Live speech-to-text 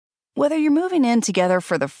Whether you're moving in together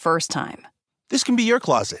for the first time, This can be your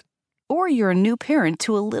closet. or you're a new parent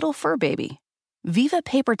to a little fur baby, Viva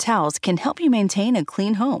paper towels can help you maintain a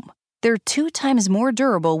clean home. They're 2 times more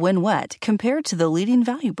durable when wet compared to the leading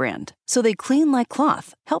value brand, so they clean like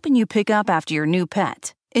cloth, helping you pick up after your new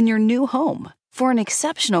pet in your new home. For an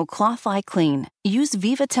exceptional cloth-like clean, use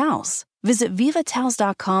Viva towels. Visit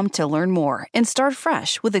vivatowels.com to learn more and start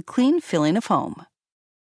fresh with a clean feeling of home.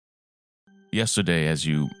 Yesterday, as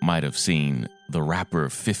you might have seen, the rapper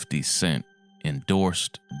 50 Cent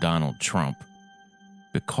endorsed Donald Trump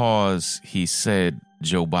because he said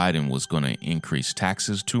Joe Biden was going to increase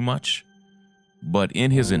taxes too much. But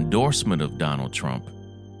in his endorsement of Donald Trump,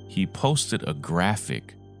 he posted a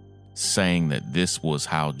graphic saying that this was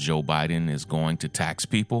how Joe Biden is going to tax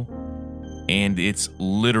people. And it's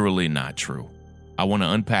literally not true. I want to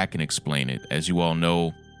unpack and explain it. As you all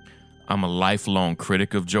know, I'm a lifelong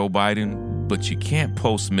critic of Joe Biden, but you can't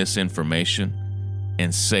post misinformation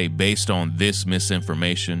and say, based on this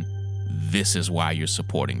misinformation, this is why you're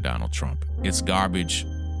supporting Donald Trump. It's garbage.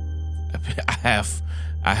 I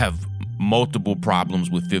have multiple problems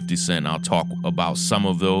with 50 Cent. I'll talk about some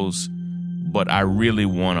of those, but I really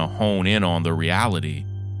want to hone in on the reality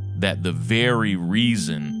that the very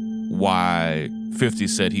reason why 50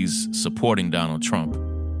 said he's supporting Donald Trump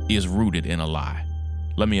is rooted in a lie.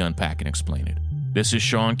 Let me unpack and explain it. This is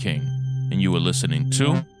Sean King, and you are listening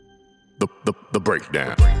to The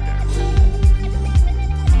Breakdown.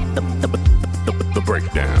 The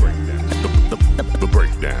Breakdown. The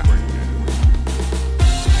Breakdown.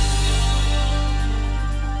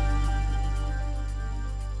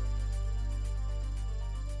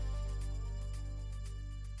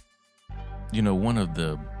 You know, one of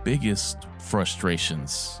the biggest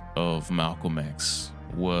frustrations of Malcolm X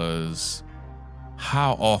was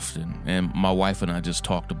how often, and my wife and I just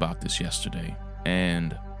talked about this yesterday,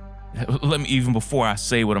 and let me, even before I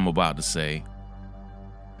say what I'm about to say,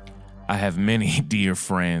 I have many dear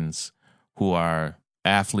friends who are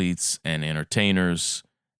athletes and entertainers,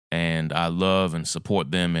 and I love and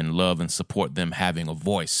support them and love and support them having a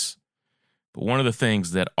voice. But one of the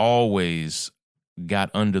things that always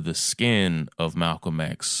got under the skin of Malcolm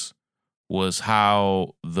X was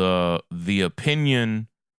how the opinion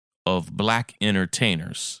of black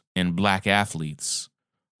entertainers and black athletes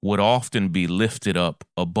would often be lifted up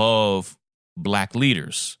above black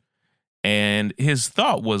leaders. And his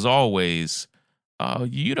thought was always,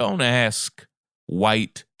 you don't ask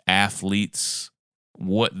white athletes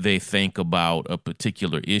what they think about a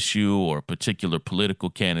particular issue or a particular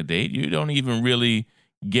political candidate. You don't even really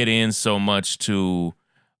get in so much to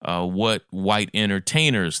what white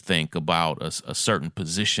entertainers think about a certain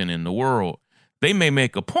position in the world. They may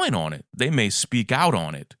make a point on it. They may speak out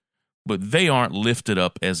on it, but they aren't lifted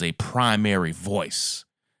up as a primary voice.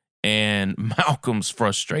 And Malcolm's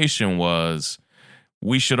frustration was,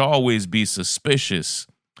 we should always be suspicious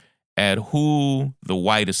at who the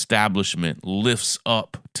white establishment lifts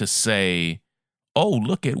up to say, oh,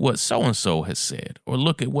 look at what so-and-so has said, or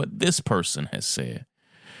look at what this person has said.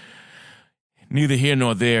 Neither here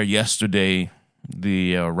nor there. Yesterday,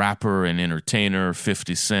 the rapper and entertainer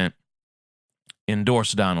 50 Cent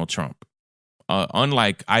endorsed Donald Trump.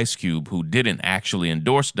 Unlike Ice Cube, who didn't actually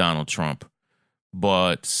endorse Donald Trump,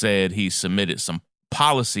 but said he submitted some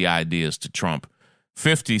policy ideas to Trump,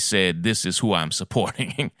 50 said, this is who I'm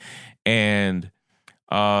supporting. And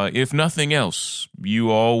if nothing else,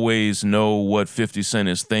 you always know what 50 Cent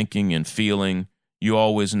is thinking and feeling. You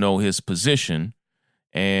always know his position,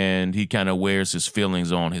 and he kind of wears his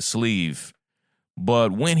feelings on his sleeve.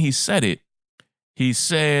 But when he said it, he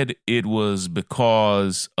said it was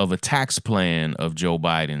because of a tax plan of Joe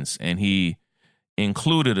Biden's, and he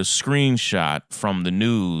included a screenshot from the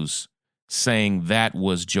news saying that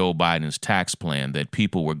was Joe Biden's tax plan, that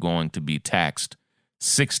people were going to be taxed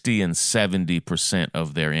 60 and 70%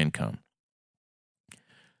 of their income.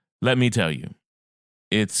 Let me tell you,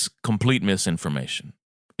 it's complete misinformation.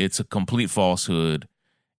 It's a complete falsehood.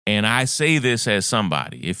 And I say this as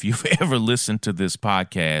somebody, if you've ever listened to this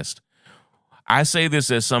podcast, I say this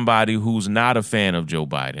as somebody who's not a fan of Joe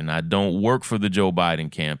Biden. I don't work for the Joe Biden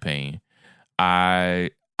campaign.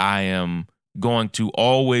 I am going to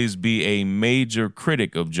always be a major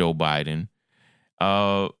critic of Joe Biden.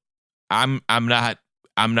 I'm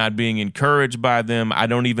not being encouraged by them. I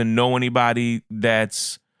don't even know anybody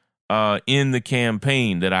that's in the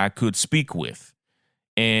campaign that I could speak with.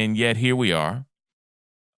 And yet here we are.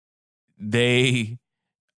 They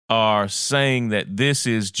are saying that this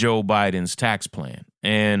is Joe Biden's tax plan.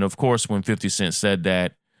 And of course, when 50 Cent said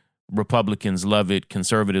that, Republicans love it,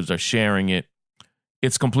 conservatives are sharing it.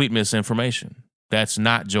 It's complete misinformation. That's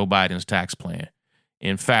not Joe Biden's tax plan.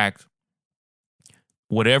 In fact,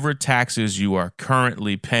 whatever taxes you are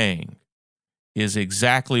currently paying is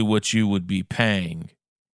exactly what you would be paying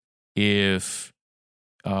if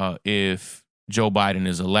Joe Biden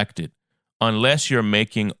is elected, unless you're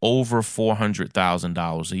making over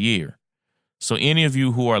 $400,000 a year. So any of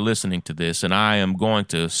you who are listening to this, and I am going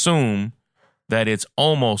to assume that it's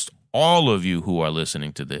almost all of you who are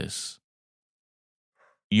listening to this,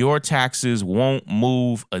 your taxes won't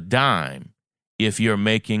move a dime if you're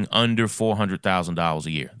making under $400,000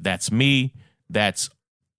 a year. That's me. That's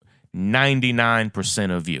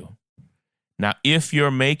 99% of you. Now, if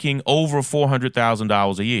you're making over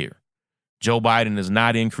 $400,000 a year, Joe Biden is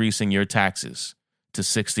not increasing your taxes to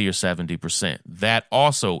 60 or 70%. That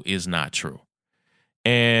also is not true.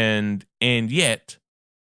 And yet,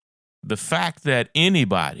 the fact that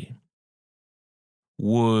anybody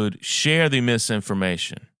would share the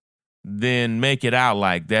misinformation, then make it out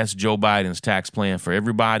like that's Joe Biden's tax plan for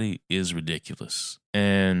everybody is ridiculous.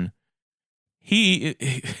 And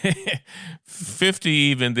 50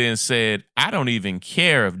 even then said, I don't even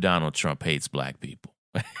care if Donald Trump hates black people.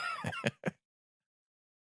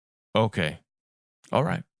 Okay. All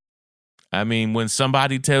right. I mean, when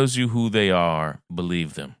somebody tells you who they are,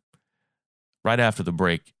 believe them. Right after the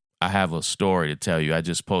break, I have a story to tell you. I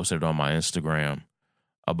just posted it on my Instagram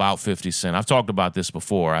about 50 Cent. I've talked about this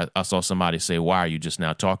before. I saw somebody say, why are you just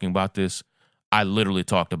now talking about this? I literally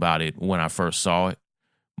talked about it when I first saw it,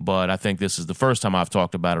 but I think this is the first time I've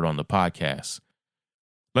talked about it on the podcast.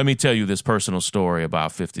 Let me tell you this personal story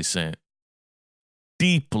about 50 Cent.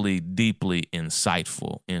 Deeply, deeply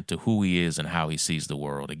insightful into who he is and how he sees the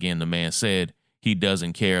world. Again, the man said he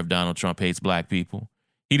doesn't care if Donald Trump hates black people.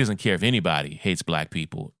 He doesn't care if anybody hates black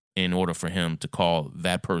people in order for him to call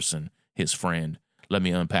that person his friend. Let me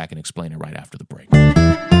unpack and explain it right after the break.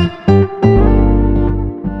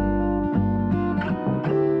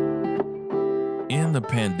 In the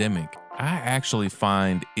pandemic, I actually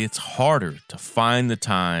find it's harder to find the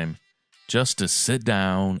time just to sit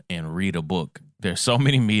down and read a book. There's so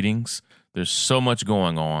many meetings. There's so much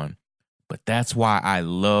going on. But that's why I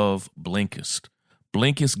love Blinkist.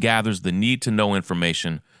 Blinkist gathers the need-to-know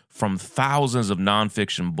information from thousands of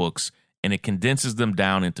nonfiction books, and it condenses them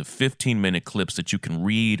down into 15-minute clips that you can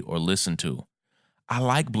read or listen to. I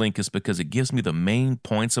like Blinkist because it gives me the main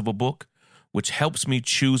points of a book, which helps me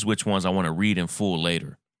choose which ones I want to read in full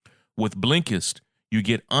later. With Blinkist, you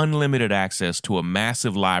get unlimited access to a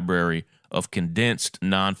massive library of condensed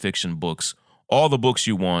nonfiction books, all the books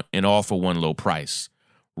you want, and all for one low price.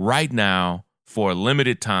 Right now, for a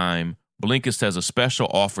limited time, Blinkist has a special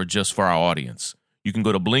offer just for our audience. You can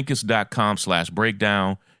go to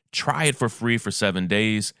Blinkist.com/breakdown, try it for free for 7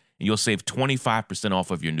 days, and you'll save 25% off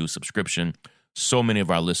of your new subscription. So many of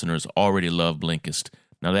our listeners already love Blinkist.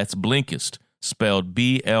 Now that's Blinkist, spelled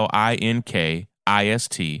Blinkist,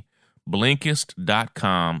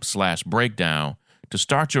 Blinkist.com/breakdown to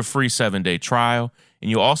start your free 7-day trial. And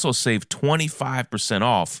you'll also save 25%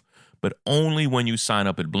 off, but only when you sign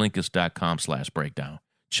up at Blinkist.com/breakdown.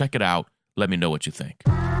 Check it out. Let me know what you think.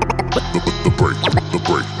 The breakdown. The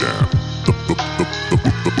breakdown.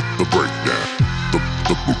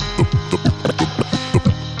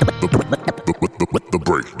 The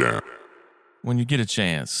breakdown. When you get a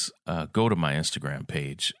chance, go to my Instagram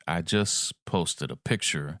page. I just posted a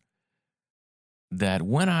picture that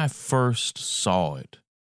when I first saw it,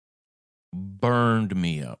 burned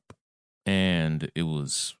me up. And it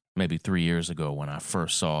was maybe 3 years ago when I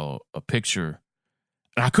first saw a picture.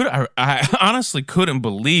 I honestly couldn't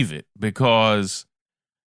believe it because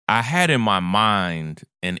I had in my mind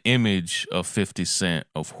an image of 50 Cent,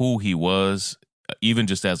 of who he was, even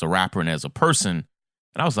just as a rapper and as a person.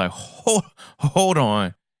 And I was like, hold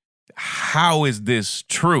on. How is this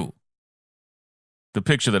true? The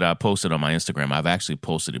picture that I posted on my Instagram, I've actually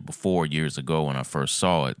posted it before years ago when I first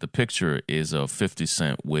saw it. The picture is of 50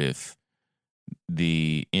 Cent with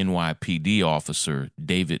the NYPD officer,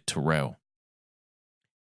 David Terrell.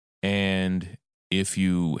 And if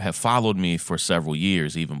you have followed me for several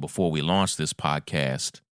years, even before we launched this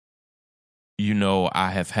podcast, you know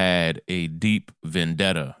I have had a deep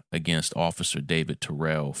vendetta against Officer David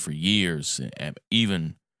Terrell for years, and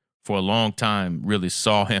even for a long time really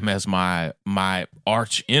saw him as my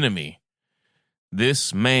arch enemy.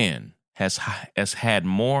 This man has had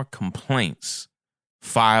more complaints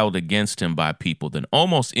filed against him by people than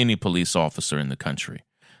almost any police officer in the country.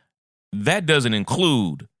 That doesn't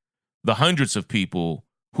include the hundreds of people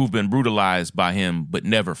who've been brutalized by him but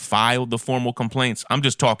never filed the formal complaints. I'm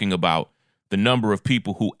just talking about the number of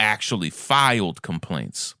people who actually filed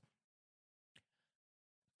complaints.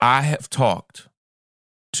 I have talked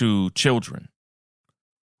to children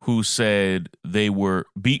who said they were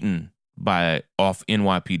beaten by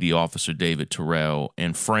NYPD officer David Terrell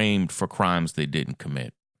and framed for crimes they didn't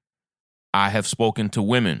commit. I have spoken to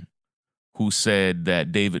women who said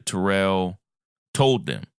that David Terrell told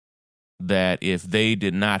them that if they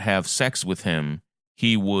did not have sex with him,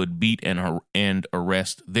 he would beat and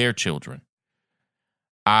arrest their children.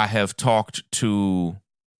 I have talked to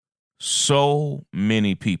so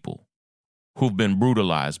many people who've been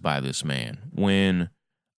brutalized by this man. When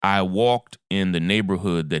I walked in the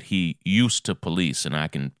neighborhood that he used to police, and I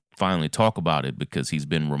can finally talk about it because he's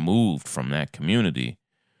been removed from that community.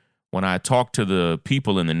 When I talked to the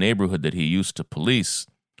people in the neighborhood that he used to police,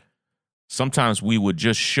 sometimes we would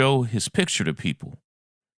just show his picture to people,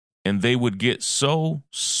 and they would get so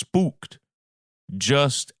spooked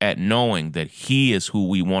just at knowing that he is who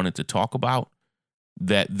we wanted to talk about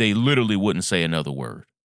that they literally wouldn't say another word.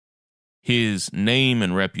 His name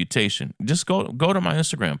and reputation. Just go to my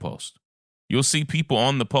Instagram post. You'll see people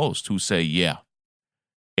on the post who say, yeah,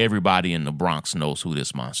 everybody in the Bronx knows who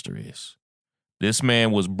this monster is. This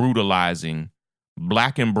man was brutalizing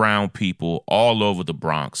black and brown people all over the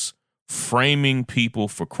Bronx, framing people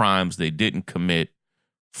for crimes they didn't commit,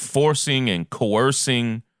 forcing and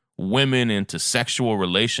coercing women into sexual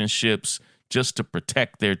relationships just to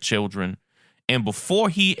protect their children. And before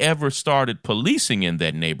he ever started policing in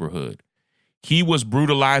that neighborhood, he was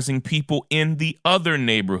brutalizing people in the other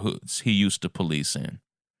neighborhoods he used to police in.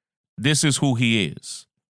 This is who he is.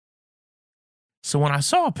 So when I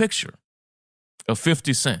saw a picture of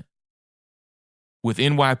 50 Cent with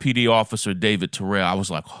NYPD officer David Terrell, I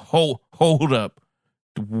was like, hold up.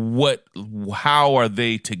 How are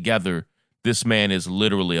they together? This man is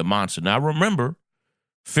literally a monster. Now remember,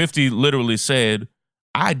 50 literally said,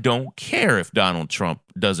 I don't care if Donald Trump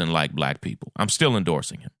doesn't like black people. I'm still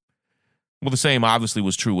endorsing him. Well, the same obviously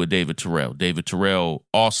was true with David Terrell. David Terrell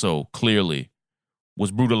also clearly was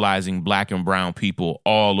brutalizing black and brown people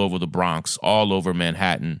all over the Bronx, all over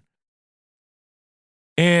Manhattan.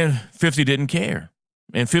 And 50 didn't care.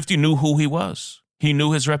 And 50 knew who he was. He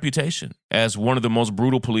knew his reputation as one of the most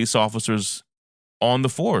brutal police officers on the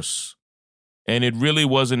force. And it really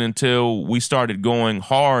wasn't until we started going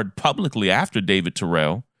hard publicly after David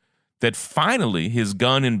Terrell that finally his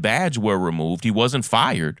gun and badge were removed. He wasn't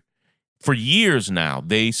fired. For years now,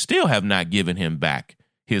 they still have not given him back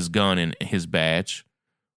his gun and his badge.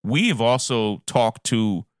 We've also talked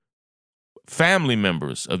to family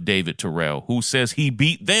members of David Terrell who says he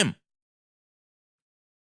beat them.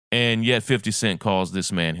 And yet 50 Cent calls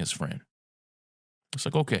this man his friend. It's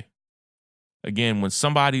like, okay. Again, when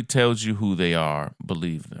somebody tells you who they are,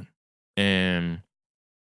 believe them. And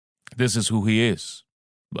this is who he is.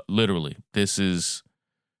 Literally, this is,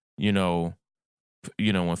 when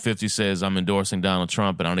 50 says I'm endorsing Donald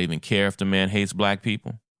Trump and I don't even care if the man hates black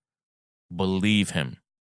people, believe him.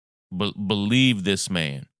 Believe this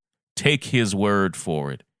man. Take his word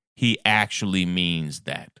for it. He actually means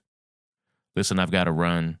that. Listen, I've got to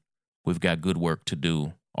run. We've got good work to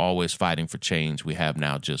do. Always fighting for change. We have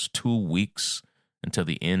now just 2 weeks until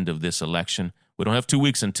the end of this election. We don't have 2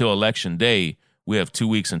 weeks until Election Day. We have 2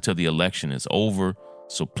 weeks until the election is over.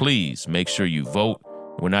 So please make sure you vote.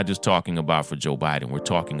 We're not just talking about for Joe Biden. We're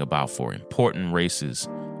talking about for important races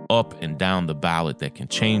up and down the ballot that can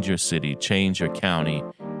change your city, change your county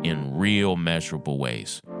in real measurable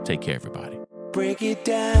ways. Take care, everybody. Break it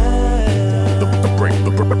down. The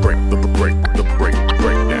breakdown.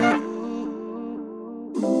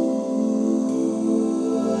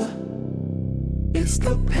 It's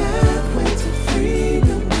the pathway to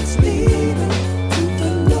freedom. It's leading to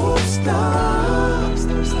the North Star.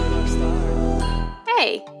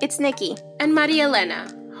 Hey, it's Nikki and Maria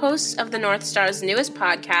Elena, hosts of the North Star's newest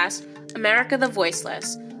podcast, America the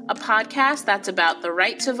Voiceless, a podcast that's about the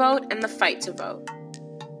right to vote and the fight to vote.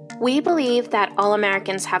 We believe that all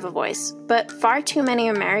Americans have a voice, but far too many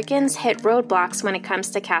Americans hit roadblocks when it comes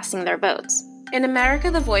to casting their votes. In America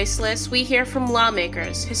the Voiceless, we hear from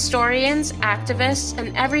lawmakers, historians, activists,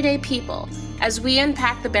 and everyday people as we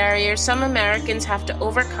unpack the barriers some Americans have to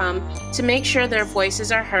overcome to make sure their voices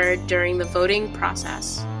are heard during the voting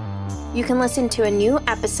process. You can listen to a new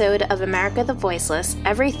episode of America the Voiceless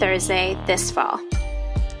every Thursday this fall.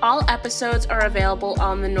 All episodes are available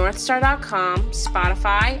on thenorthstar.com,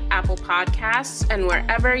 Spotify, Apple Podcasts, and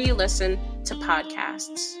wherever you listen to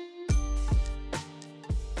podcasts.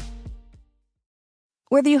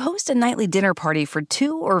 Whether you host a nightly dinner party for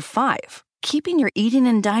 2 or 5, keeping your eating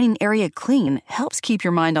and dining area clean helps keep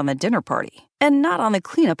your mind on the dinner party and not on the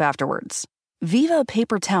cleanup afterwards. Viva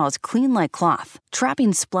paper towels clean like cloth,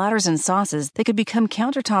 trapping splatters and sauces that could become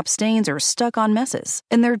countertop stains or stuck on messes.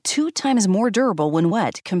 And they're 2 times more durable when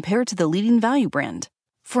wet compared to the leading value brand.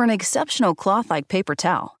 For an exceptional cloth-like paper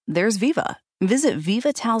towel, there's Viva. Visit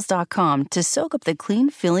vivatowels.com to soak up the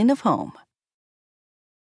clean feeling of home.